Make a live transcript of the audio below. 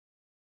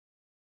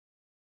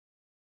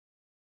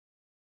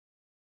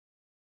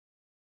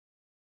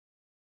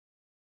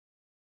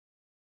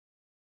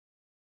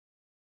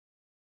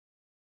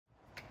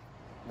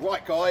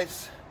Right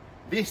guys,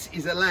 this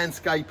is a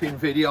landscaping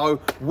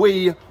video.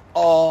 We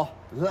are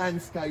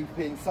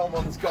landscaping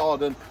someone's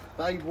garden.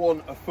 They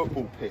want a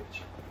football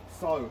pitch.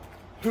 So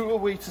who are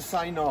we to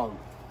say no?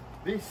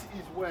 This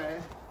is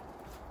where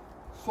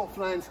soft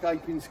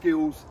landscaping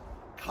skills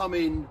come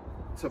in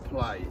to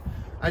play.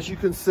 As you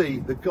can see,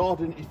 the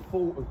garden is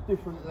full of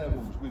different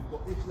levels. We've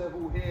got this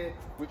level here,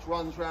 which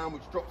runs round,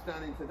 which drops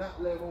down into that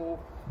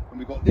level. And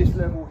we've got this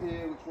level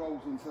here, which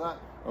rolls into that.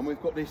 And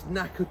we've got this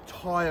knackered,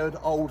 tired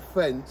old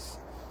fence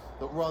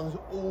that runs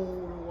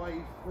all the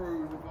way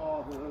through the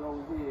garden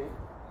along here.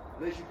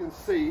 And as you can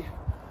see,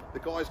 the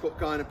guys got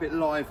going a bit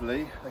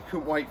lively. They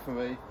couldn't wait for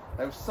me.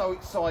 They were so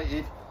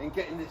excited in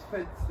getting this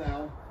fence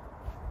down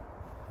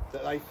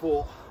that they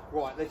thought,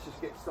 right, let's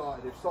just get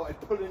started. They've started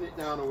pulling it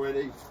down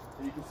already.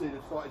 And you can see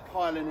they've started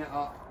piling it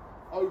up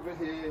over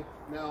here.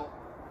 Now,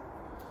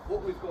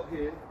 what we've got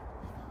here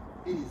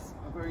is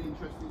a very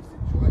interesting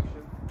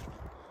situation.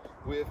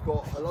 We've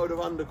got a load of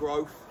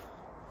undergrowth,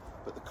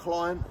 but the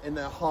client in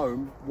their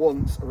home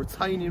wants a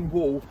retaining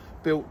wall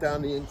built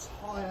down the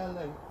entire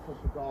length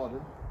of the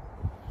garden.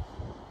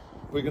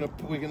 We're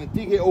gonna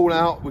dig it all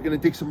out. We're gonna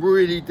dig some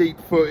really deep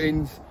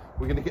footings.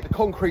 We're gonna get the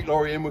concrete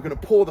lorry in. We're gonna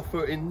pour the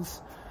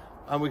footings,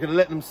 and we're gonna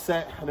let them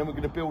set, and then we're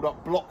gonna build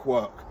up block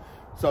work.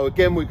 So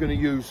again, we're gonna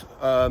use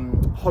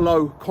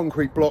hollow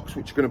concrete blocks,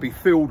 which are gonna be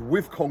filled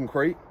with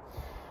concrete.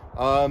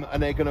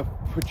 And they're going to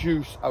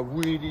produce a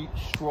really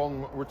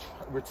strong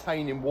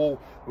retaining wall.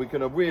 We're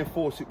going to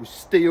reinforce it with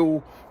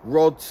steel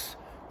rods,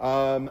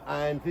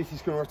 and this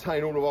is going to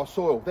retain all of our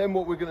soil. Then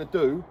what we're going to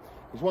do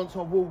is, once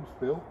our wall's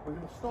built, we're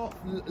going to start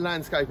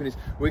landscaping this.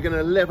 We're going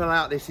to level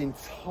out this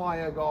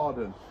entire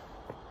garden.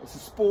 It's a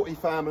sporty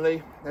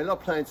family. They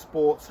love playing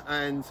sports,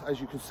 and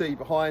as you can see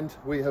behind,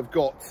 we have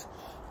got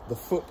the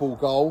football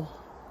goal.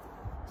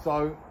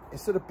 So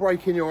instead of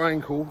breaking your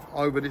ankle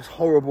over this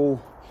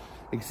horrible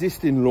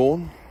existing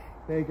lawn,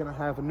 they're going to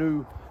have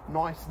a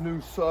nice new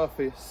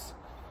surface,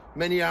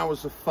 many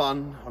hours of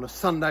fun on a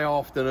Sunday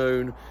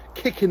afternoon,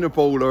 kicking the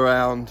ball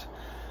around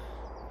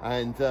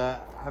and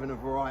having a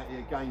variety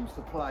of games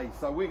to play.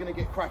 So we're going to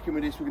get cracking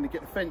with this. We're going to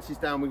get the fences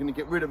down, we're going to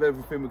get rid of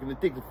everything, we're going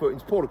to dig the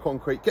footings, pour the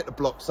concrete, get the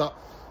blocks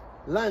up,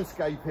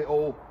 landscape it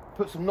all,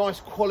 put some nice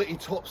quality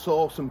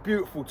topsoil, some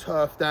beautiful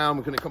turf down.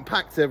 We're going to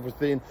compact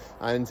everything,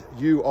 and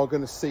you are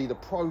going to see the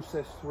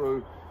process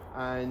through,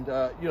 and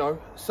you know,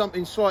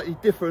 something slightly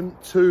different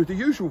to the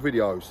usual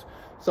videos.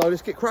 So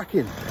let's get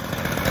cracking.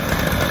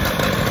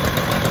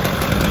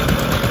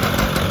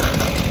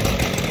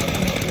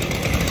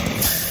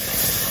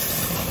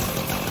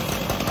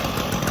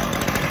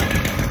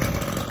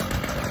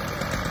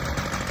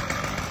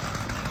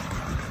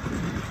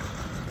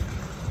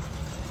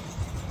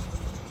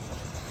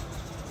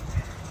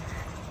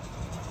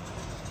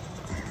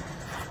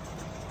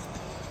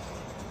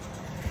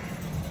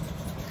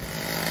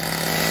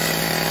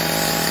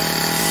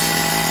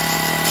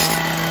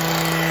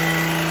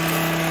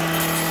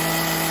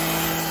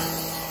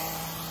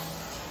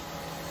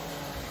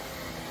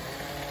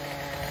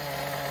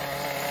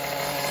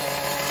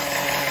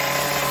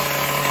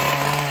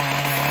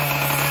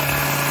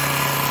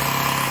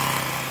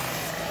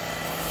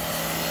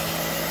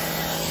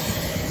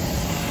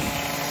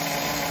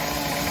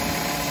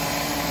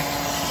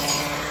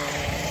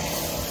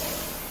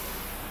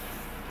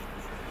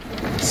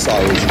 So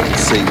as you can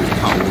see, we've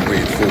cut all the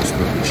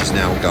reinforcement, which is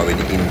now going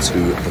into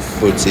the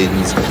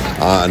footings,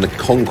 and the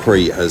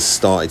concrete has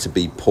started to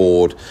be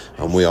poured,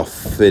 and we are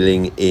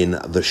filling in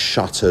the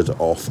shuttered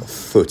off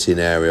footing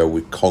area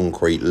with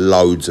concrete,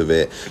 loads of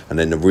it, and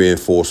then the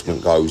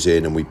reinforcement goes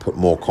in and we put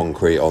more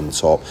concrete on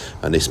top,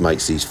 and this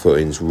makes these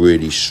footings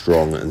really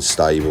strong and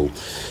stable.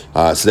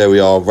 So there we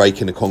are,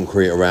 raking the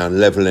concrete around,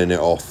 leveling it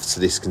off so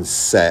this can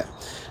set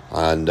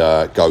and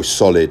go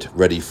solid,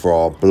 ready for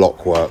our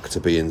block work to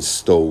be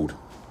installed.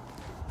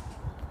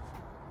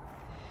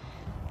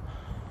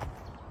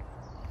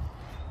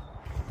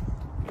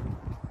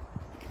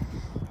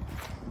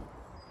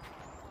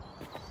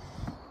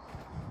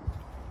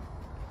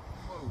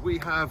 We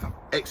have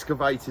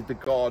excavated the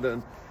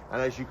garden,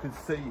 and as you can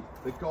see,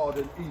 the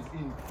garden is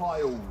in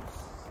piles.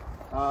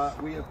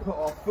 We have put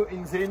our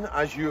footings in,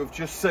 as you have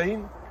just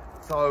seen.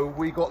 So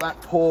we got that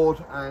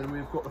poured, and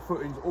we've got the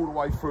footings all the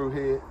way through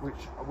here, which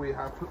we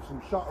have put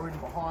some shuttering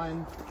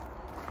behind,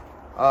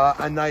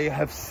 and they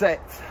have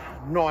set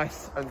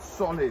nice and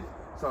solid.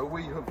 So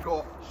we have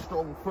got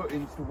strong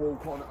footings to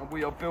walk on, and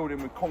we are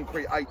building with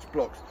concrete H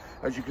blocks.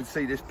 As you can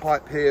see, this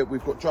pipe here,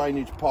 we've got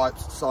drainage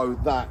pipes so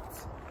that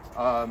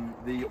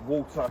the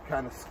water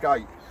can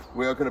escape.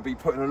 We are going to be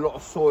putting a lot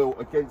of soil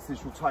against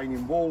this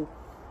retaining wall,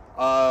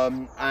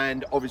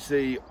 and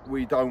obviously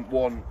we don't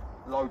want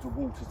loads of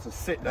water to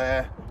sit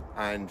there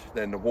and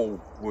then the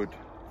wall would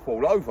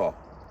fall over,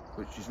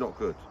 which is not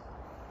good.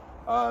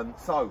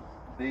 So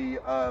the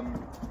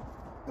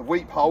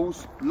weep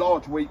holes,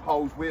 large weep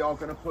holes, we are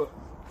going to put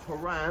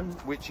Taran,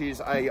 which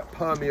is a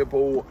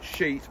permeable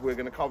sheet. We're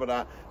going to cover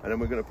that, and then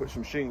we're going to put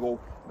some shingle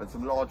and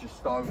some larger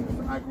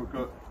stones,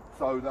 aggregate,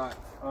 so that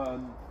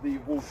the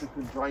water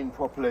can drain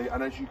properly.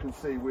 And as you can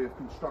see, we've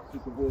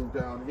constructed the wall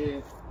down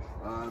here,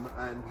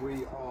 and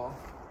we are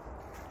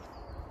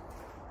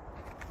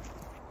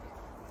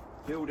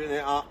building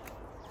it up.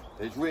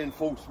 There's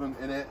reinforcement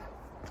in it,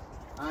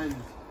 and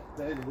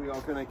then we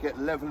are going to get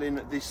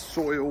leveling this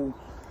soil.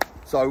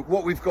 So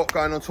what we've got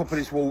going on top of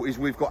this wall is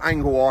we've got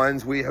angle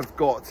irons. We have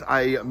got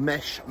a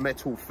mesh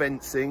metal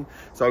fencing.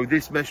 So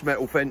this mesh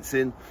metal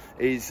fencing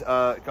is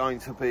going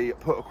to be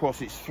put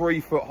across. It's 3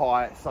 foot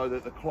high, so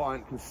that the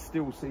client can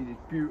still see this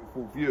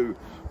beautiful view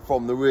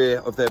from the rear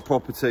of their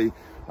property,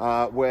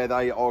 where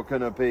they are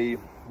going to be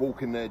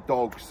walking their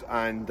dogs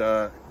and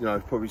you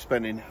know, probably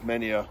spending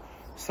many a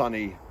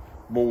sunny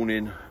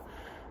morning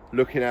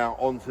looking out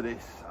onto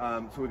this.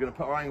 So we're going to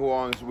put our angle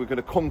irons, we're going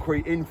to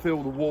concrete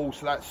infill the wall,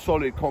 so that's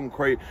solid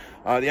concrete.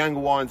 The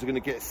angle irons are going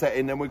to get set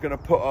in, then we're going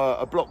to put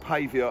a block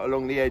pavia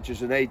along the edge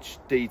as an edge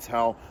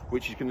detail,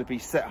 which is going to be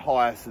set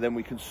higher, so then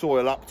we can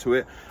soil up to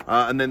it,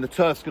 and then the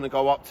turf's going to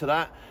go up to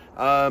that,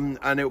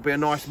 and it'll be a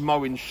nice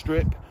mowing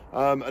strip,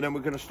 and then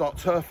we're going to start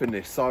turfing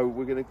this. So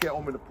we're going to get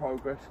on with the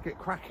progress, get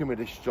cracking with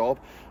this job,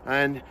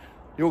 and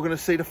you're going to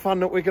see the fun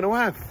that we're going to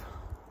have.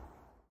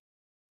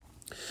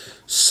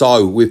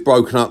 So we've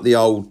broken up the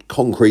old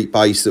concrete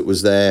base that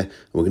was there.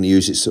 We're going to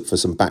use it for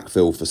some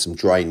backfill, for some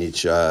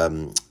drainage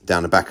down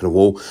the back of the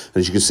wall. And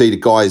as you can see, the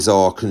guys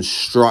are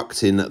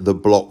constructing the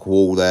block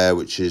wall there,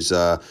 which is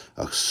a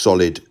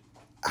solid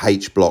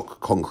H-block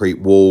concrete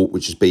wall,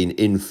 which has been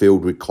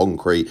infilled with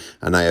concrete,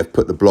 and they have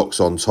put the blocks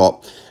on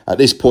top. At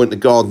this point, the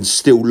garden's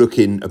still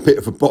looking a bit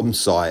of a bomb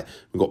site.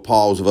 We've got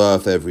piles of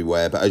earth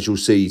everywhere, but as you'll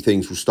see,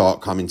 things will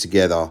start coming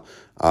together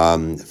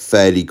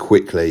fairly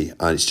quickly,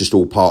 and it's just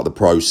all part of the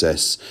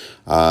process.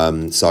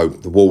 So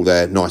the wall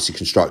there, nicely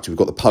constructed. We've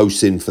got the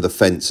posts in for the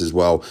fence as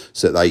well,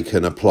 so that they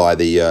can apply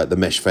the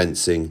mesh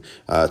fencing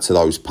to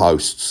those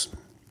posts.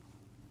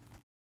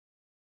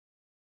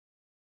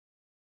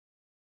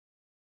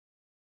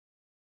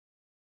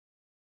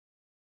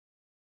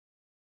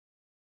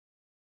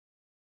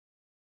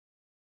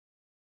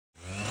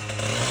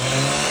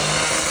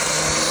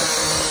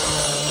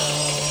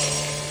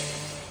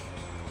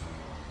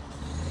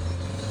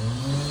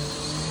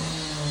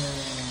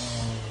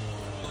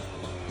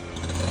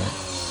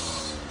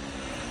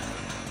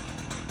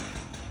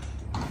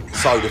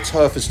 So the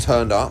turf has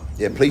turned up.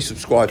 Yeah, please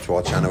subscribe to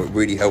our channel. It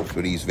really helps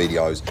with these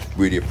videos.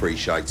 Really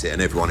appreciate it.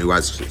 And everyone who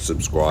has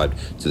subscribed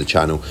to the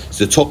channel.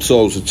 So the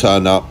topsoils have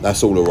turned up.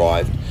 That's all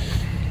arrived.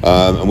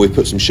 And we've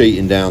put some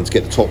sheeting down to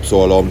get the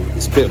topsoil on.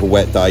 It's a bit of a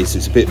wet day, so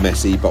it's a bit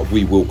messy, but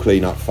we will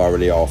clean up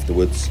thoroughly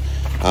afterwards.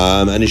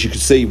 And as you can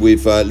see,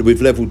 we've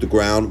levelled the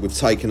ground. We've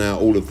taken out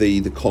all of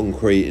the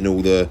concrete and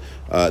all the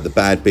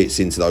bad bits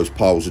into those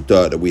piles of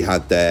dirt that we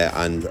had there,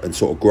 and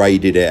sort of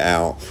graded it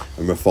out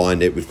and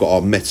refined it. We've got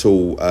our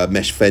metal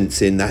mesh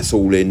fencing. That's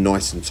all in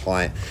nice and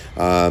tight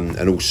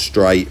and all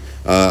straight.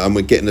 And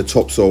we're getting the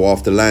topsoil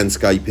after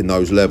landscaping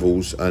those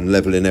levels and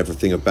levelling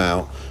everything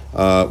about.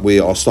 We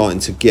are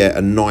starting to get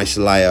a nice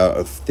layer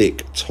of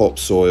thick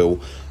topsoil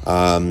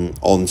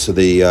onto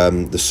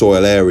the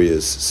soil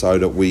areas, so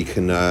that we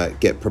can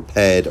get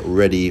prepared,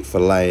 ready for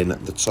laying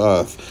the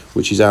turf,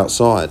 which is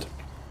outside.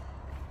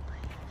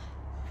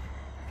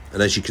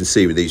 And as you can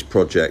see with these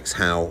projects,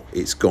 how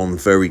it's gone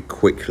very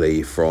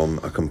quickly from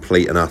a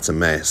complete and utter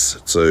mess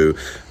to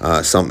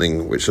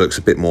something which looks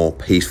a bit more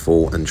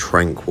peaceful and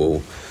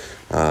tranquil.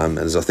 And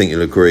as I think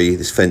you'll agree,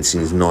 this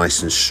fencing is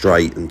nice and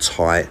straight and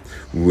tight,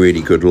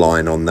 really good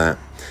line on that.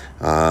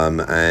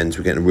 And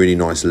we're getting a really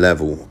nice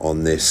level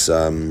on this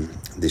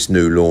this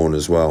new lawn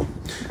as well.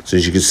 So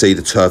as you can see,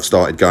 the turf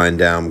started going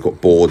down. We've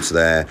got boards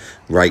there,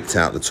 raked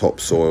out the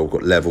topsoil,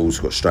 got levels,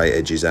 got straight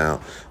edges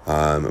out,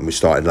 and we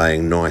started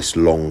laying nice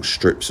long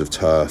strips of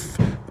turf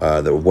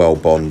that were well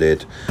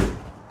bonded,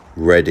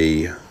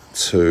 ready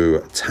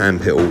to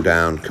tamp it all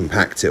down,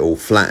 compact it all,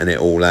 flatten it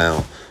all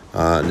out,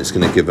 and it's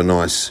going to give a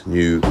nice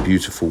new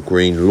beautiful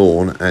green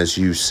lawn, as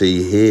you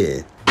see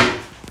here.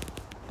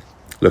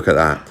 Look at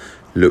that.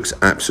 Looks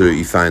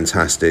absolutely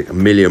fantastic. A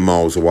million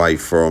miles away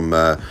from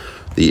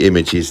the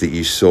images that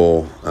you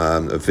saw,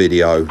 a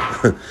video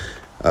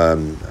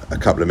a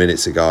couple of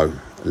minutes ago.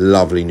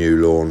 Lovely new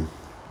lawn.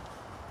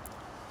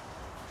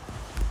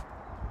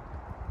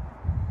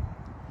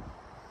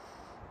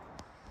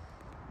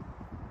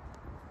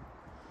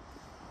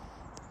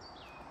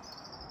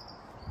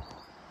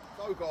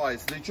 So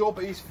guys, the job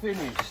is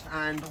finished,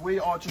 and we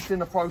are just in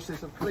the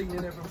process of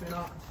cleaning everything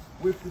up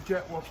with the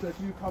jet wash. So if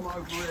you come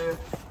over here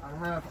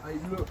and have a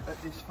look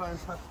at this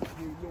fantastic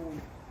new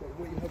lawn that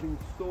we have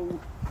installed,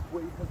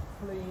 we have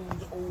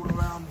cleaned all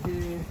around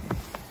here,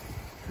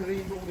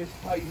 cleaned all this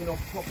paving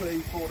off properly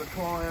for the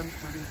client.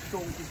 We've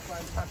installed this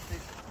fantastic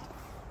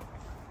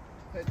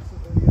fence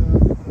at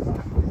the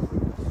back.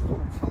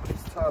 Some of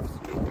this turf's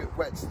a little bit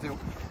wet still.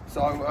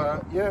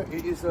 So yeah,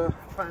 it is a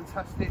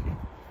fantastic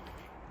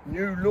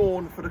new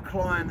lawn for the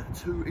client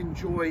to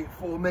enjoy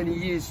for many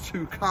years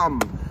to come.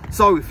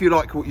 So if you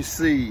like what you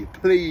see,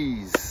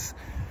 please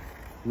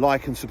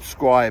like and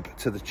subscribe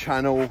to the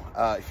channel.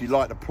 If you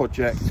like the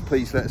project,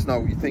 please let us know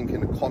what you think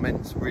in the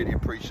comments. Really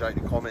appreciate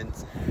the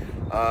comments.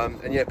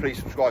 And yeah, please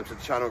subscribe to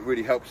the channel. It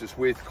really helps us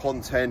with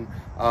content.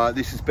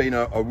 This has been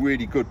a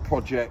really good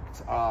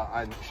project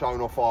and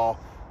showing off our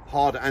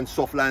hard and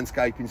soft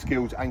landscaping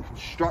skills and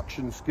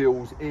construction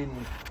skills in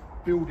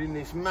building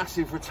this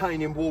massive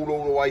retaining wall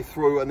all the way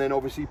through, and then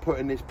obviously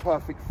putting this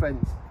perfect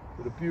fence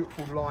with a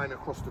beautiful line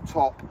across the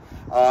top,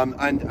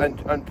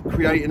 and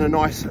creating a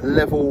nice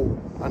level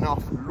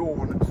enough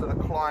lawn so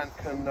the client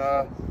can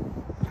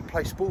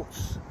play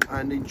sports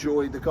and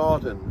enjoy the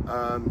garden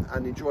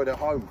and enjoy their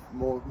home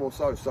more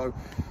so. So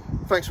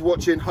thanks for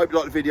watching, hope you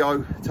like the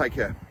video, take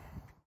care.